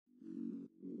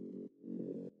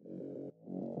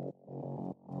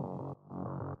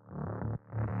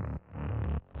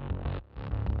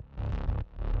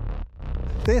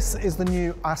This is the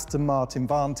new Aston Martin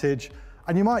Vantage,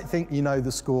 and you might think you know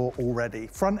the score already.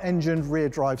 Front-engined,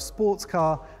 rear-drive sports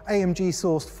car,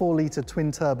 AMG-sourced 4-litre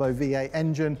twin-turbo V8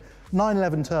 engine,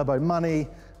 911 turbo money,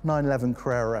 911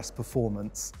 Carrera S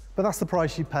performance. But that's the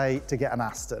price you pay to get an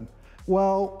Aston.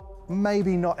 Well,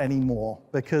 maybe not anymore,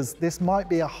 because this might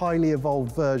be a highly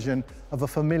evolved version of a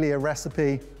familiar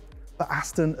recipe, but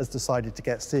Aston has decided to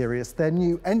get serious. Their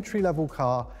new entry-level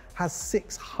car has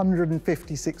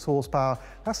 656 horsepower.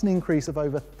 That's an increase of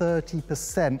over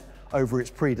 30% over its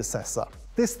predecessor.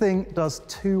 This thing does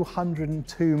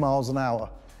 202 miles an hour.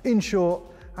 In short,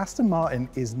 Aston Martin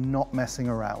is not messing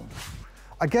around.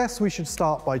 I guess we should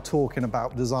start by talking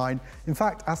about design. In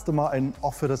fact, Aston Martin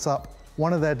offered us up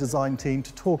one of their design team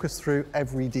to talk us through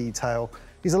every detail.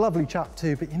 He's a lovely chap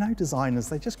too, but you know designers,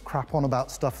 they just crap on about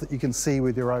stuff that you can see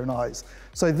with your own eyes.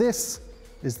 So this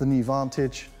is the new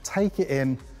Vantage. Take it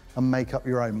in and make up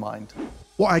your own mind.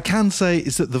 What I can say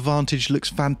is that the Vantage looks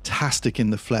fantastic in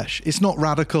the flesh. It's not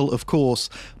radical, of course,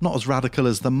 not as radical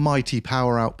as the mighty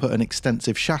power output and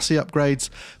extensive chassis upgrades,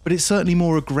 but it's certainly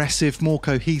more aggressive, more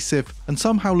cohesive, and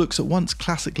somehow looks at once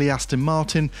classically Aston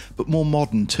Martin, but more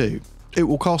modern too. It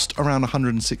will cost around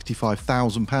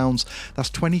 £165,000, that's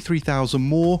 £23,000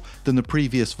 more than the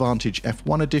previous Vantage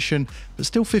F1 edition, but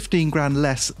still 15 grand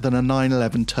less than a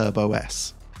 911 Turbo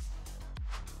S.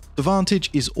 The Vantage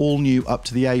is all new up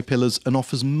to the A-pillars and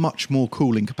offers much more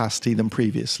cooling capacity than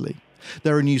previously.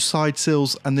 There are new side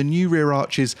sills, and the new rear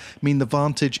arches mean the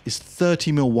Vantage is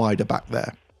 30mm wider back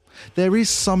there. There is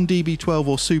some DB12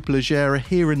 or Superleggera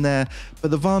here and there, but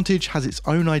the Vantage has its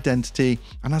own identity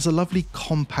and has a lovely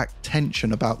compact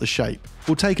tension about the shape.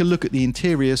 We'll take a look at the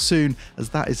interior soon, as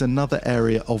that is another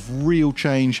area of real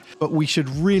change, but we should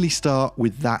really start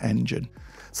with that engine.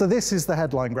 So this is the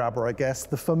headline grabber, I guess,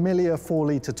 the familiar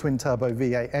 4-litre twin-turbo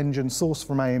V8 engine sourced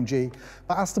from AMG,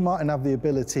 but Aston Martin have the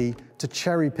ability to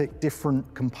cherry-pick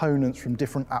different components from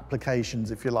different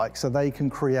applications, if you like, so they can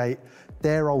create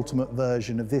their ultimate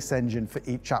version of this engine for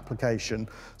each application.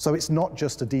 So it's not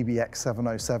just a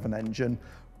DBX707 engine.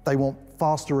 They want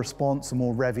faster response and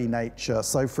more revvy nature.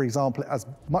 So for example, it has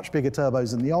much bigger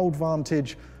turbos than the old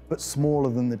Vantage, but smaller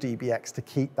than the DBX to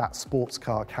keep that sports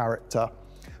car character.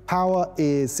 Power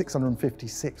is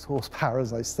 656 horsepower,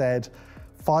 as I said,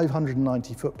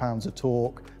 590 foot-pounds of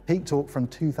torque, peak torque from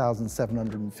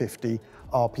 2,750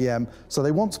 RPM. So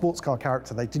they want sports car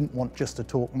character. They didn't want just a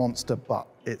torque monster, but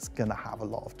it's gonna have a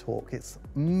lot of torque. It's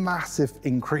a massive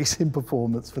increase in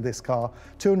performance for this car.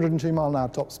 202 mile an hour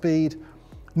top speed,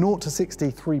 0 to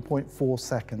 60, 3.4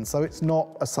 seconds. So it's not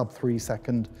a sub 3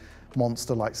 second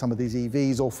monster like some of these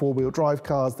EVs or four-wheel drive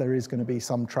cars. There is gonna be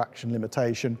some traction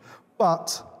limitation,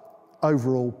 but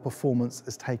overall performance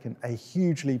has taken a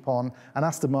huge leap on, and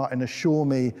Aston Martin assure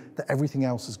me that everything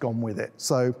else has gone with it.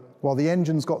 So while the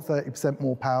engine's got 30%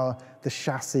 more power, the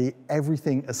chassis,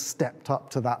 everything has stepped up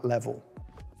to that level.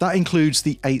 That includes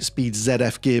the 8-speed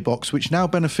ZF gearbox, which now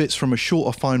benefits from a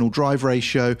shorter final drive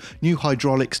ratio, new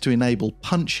hydraulics to enable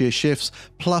punchier shifts,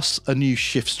 plus a new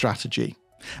shift strategy.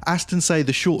 Aston say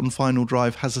the shortened final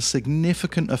drive has a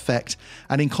significant effect,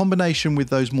 and in combination with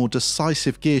those more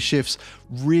decisive gear shifts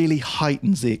really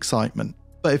heightens the excitement.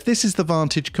 But if this is the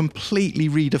Vantage completely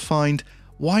redefined,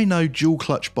 why no dual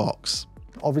clutch box?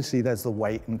 Obviously there's the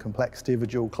weight and complexity of a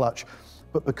dual clutch,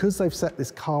 but because they've set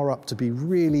this car up to be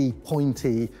really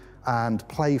pointy and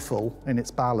playful in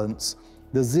its balance,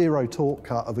 the zero torque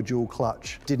cut of a dual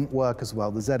clutch didn't work as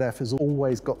well. The ZF has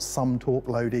always got some torque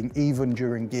loading, even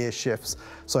during gear shifts,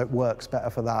 so it works better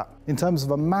for that. In terms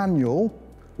of a manual,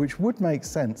 which would make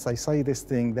sense, they say this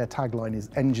thing, their tagline is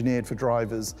engineered for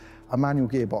drivers, a manual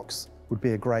gearbox would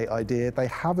be a great idea. They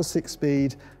have a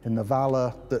 6-speed in the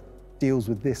Valor that deals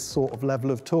with this sort of level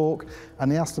of torque,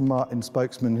 and the Aston Martin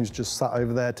spokesman who's just sat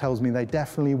over there tells me they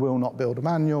definitely will not build a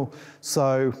manual,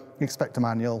 so expect a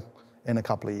manual in a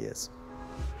couple of years.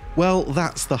 Well,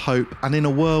 that's the hope, and in a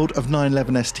world of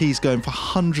 911 STs going for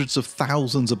hundreds of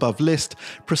thousands above list,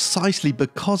 precisely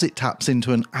because it taps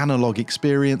into an analogue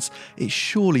experience, it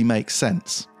surely makes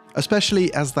sense.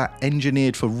 Especially as that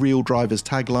engineered for real drivers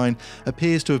tagline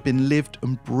appears to have been lived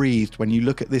and breathed when you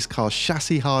look at this car's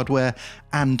chassis hardware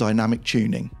and dynamic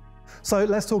tuning. So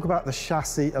let's talk about the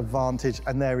chassis of Vantage,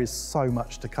 and there is so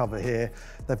much to cover here.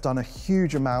 They've done a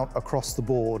huge amount across the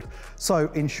board.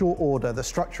 So in short order, the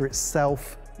structure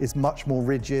itself is much more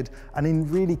rigid, and in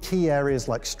really key areas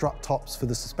like strut tops for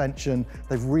the suspension,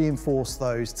 they've reinforced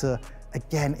those to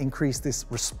again increase this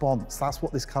response. That's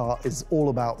what this car is all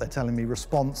about, they're telling me,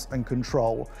 response and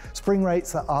control. Spring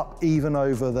rates are up even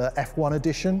over the F1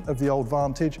 edition of the old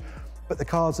Vantage, But the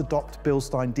cars adopt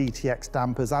Bilstein DTX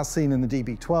dampers as seen in the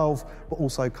DB12, but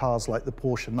also cars like the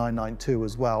Porsche 992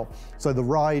 as well. So the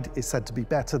ride is said to be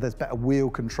better, there's better wheel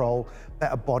control,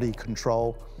 better body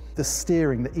control. The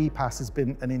steering, the E-Pass has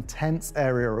been an intense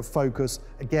area of focus,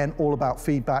 again, all about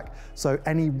feedback. So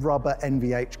any rubber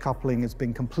NVH coupling has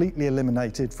been completely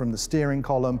eliminated from the steering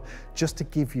column just to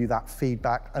give you that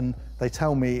feedback. And they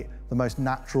tell me the most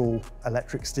natural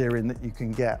electric steering that you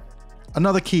can get.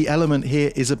 Another key element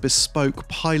here is a bespoke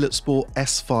Pilot Sport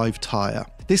S5 tyre.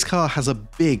 This car has a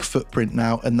big footprint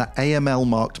now, and the AML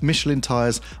marked Michelin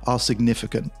tyres are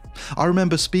significant. I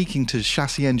remember speaking to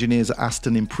chassis engineers at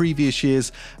Aston in previous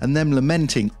years and them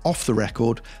lamenting off the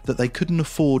record that they couldn't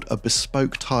afford a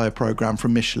bespoke tyre programme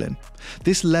from Michelin.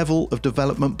 This level of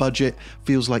development budget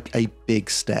feels like a big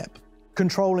step.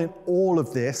 Controlling all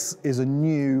of this is a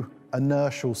new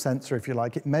inertial sensor, if you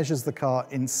like. It measures the car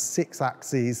in 6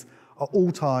 axes at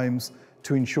all times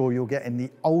to ensure you're getting the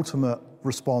ultimate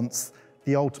response,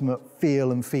 the ultimate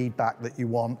feel and feedback that you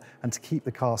want, and to keep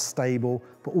the car stable,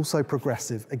 but also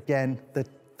progressive. Again, they're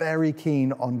very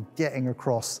keen on getting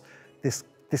across this.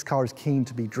 This car is keen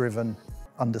to be driven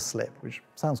under slip, which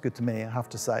sounds good to me, I have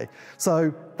to say.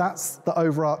 So that's the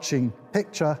overarching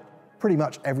picture. Pretty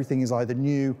much everything is either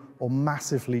new or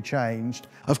massively changed.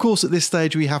 Of course, at this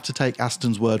stage, we have to take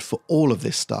Aston's word for all of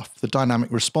this stuff, the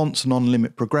dynamic response and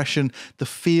on-limit progression, the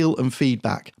feel and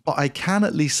feedback. But I can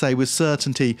at least say with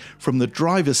certainty from the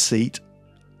driver's seat,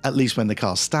 at least when the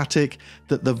car's static,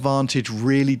 that the Vantage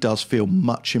really does feel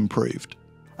much improved.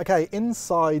 Okay,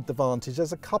 inside the Vantage,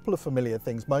 there's a couple of familiar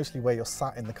things, mostly where you're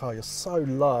sat in the car, you're so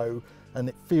low and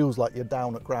it feels like you're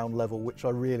down at ground level, which I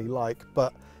really like.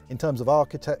 But in terms of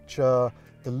architecture,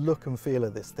 the look and feel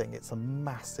of this thing, it's a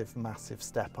massive, massive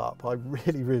step up. I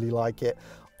really, really like it.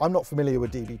 I'm not familiar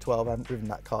with DB12, I haven't driven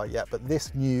that car yet, but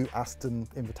this new Aston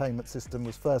infotainment system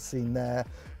was first seen there.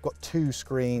 Got 2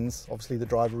 screens, obviously the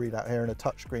driver readout here and a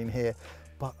touchscreen here,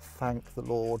 but thank the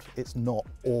Lord, it's not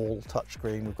all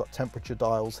touchscreen. We've got temperature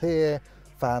dials here,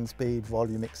 fan speed,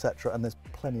 volume, etc. And there's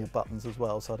plenty of buttons as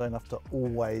well, so I don't have to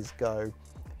always go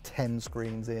 10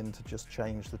 screens in to just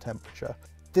change the temperature.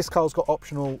 This car's got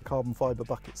optional carbon fibre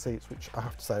bucket seats, which I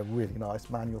have to say are really nice.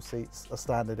 Manual seats are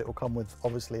standard. It will come with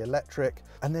obviously electric,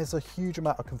 and there's a huge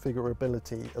amount of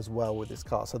configurability as well with this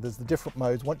car. So there's the different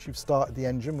modes. Once you've started the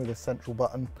engine with a central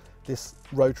button, this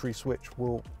rotary switch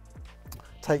will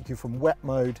take you from wet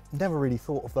mode. Never really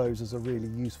thought of those as a really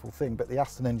useful thing, but the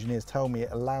Aston engineers tell me it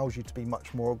allows you to be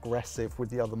much more aggressive with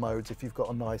the other modes if you've got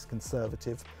a nice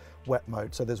conservative wet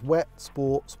mode. So there's wet,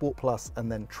 sport, sport plus, and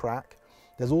then track.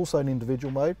 There's also an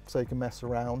individual mode, so you can mess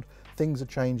around. Things are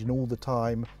changing all the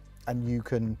time, and you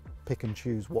can pick and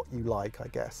choose what you like, I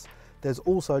guess. There's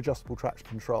also adjustable traction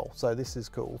control, so this is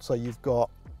cool. So you've got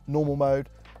normal mode,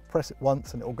 press it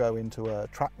once and it will go into a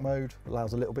track mode,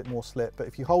 allows a little bit more slip, but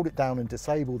if you hold it down and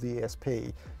disable the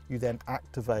ESP, you then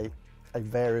activate a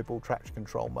variable traction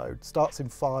control mode. Starts in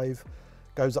 5,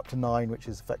 goes up to 9, which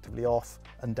is effectively off,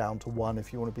 and down to 1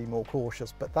 if you want to be more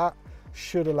cautious. But that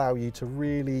should allow you to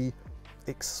really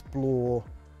explore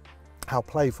how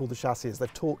playful the chassis is.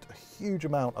 They've talked a huge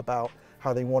amount about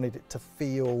how they wanted it to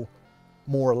feel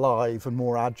more alive and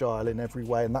more agile in every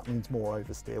way, and that means more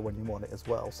oversteer when you want it as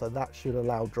well. So that should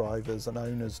allow drivers and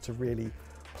owners to really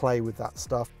play with that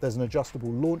stuff. There's an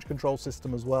adjustable launch control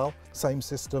system as well. Same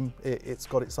system, it's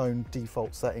got its own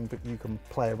default setting, but you can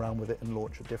play around with it and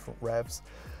launch at different revs.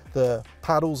 The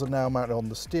paddles are now mounted on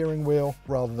the steering wheel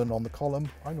rather than on the column.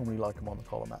 I normally like them on the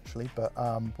column actually, but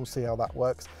we'll see how that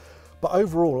works. But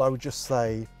overall, I would just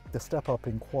say the step up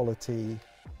in quality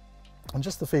and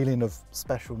just the feeling of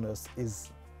specialness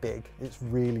is big. It's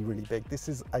really, really big. This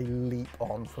is a leap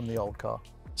on from the old car.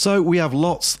 So we have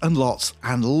lots and lots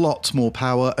and lots more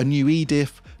power, a new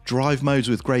e-diff, drive modes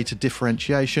with greater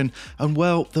differentiation, and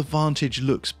well, the Vantage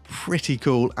looks pretty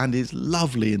cool and is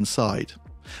lovely inside.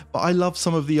 But I love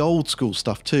some of the old school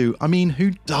stuff too. I mean,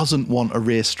 who doesn't want a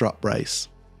rear strut brace?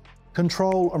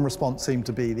 Control and response seem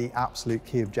to be the absolute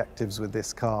key objectives with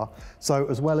this car. So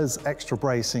as well as extra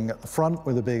bracing at the front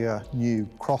with a bigger new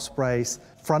cross brace,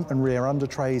 front and rear under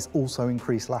trays also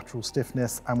increase lateral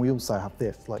stiffness, and we also have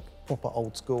this like proper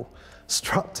old school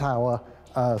strut tower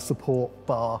support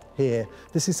bar here.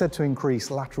 This is said to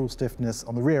increase lateral stiffness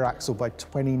on the rear axle by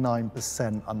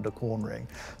 29% under cornering.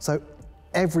 So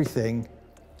everything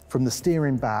from the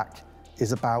steering back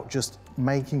is about just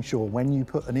making sure when you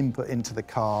put an input into the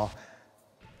car,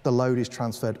 the load is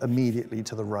transferred immediately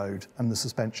to the road and the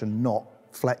suspension not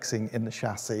flexing in the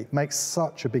chassis. Makes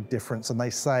such a big difference, and they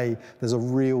say there's a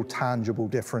real tangible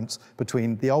difference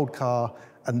between the old car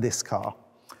and this car.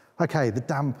 Okay, the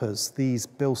dampers, these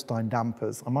Bilstein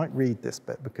dampers. I might read this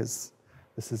bit because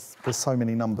there's so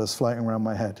many numbers floating around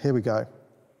my head. Here we go.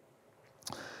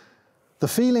 The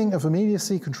feeling of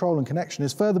immediacy, control, and connection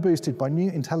is further boosted by new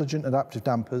intelligent adaptive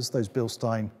dampers, those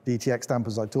Bilstein DTX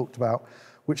dampers I talked about,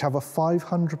 which have a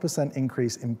 500%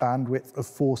 increase in bandwidth of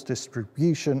force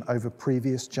distribution over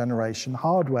previous generation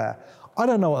hardware. I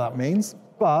don't know what that means,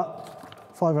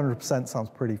 but 500% sounds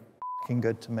pretty fucking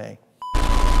good to me.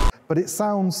 But it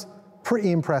sounds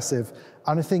pretty impressive,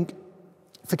 and I think,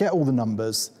 forget all the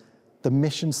numbers, the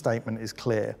mission statement is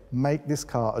clear. Make this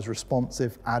car as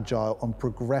responsive, agile, and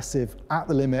progressive at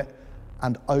the limit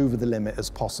and over the limit as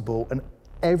possible. And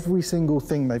every single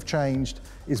thing they've changed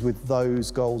is with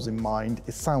those goals in mind.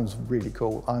 It sounds really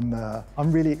cool.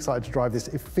 I'm really excited to drive this.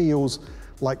 It feels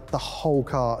like the whole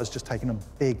car has just taken a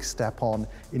big step on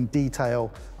in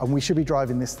detail. And we should be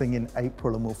driving this thing in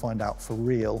April, and we'll find out for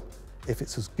real if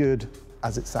it's as good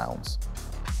as it sounds.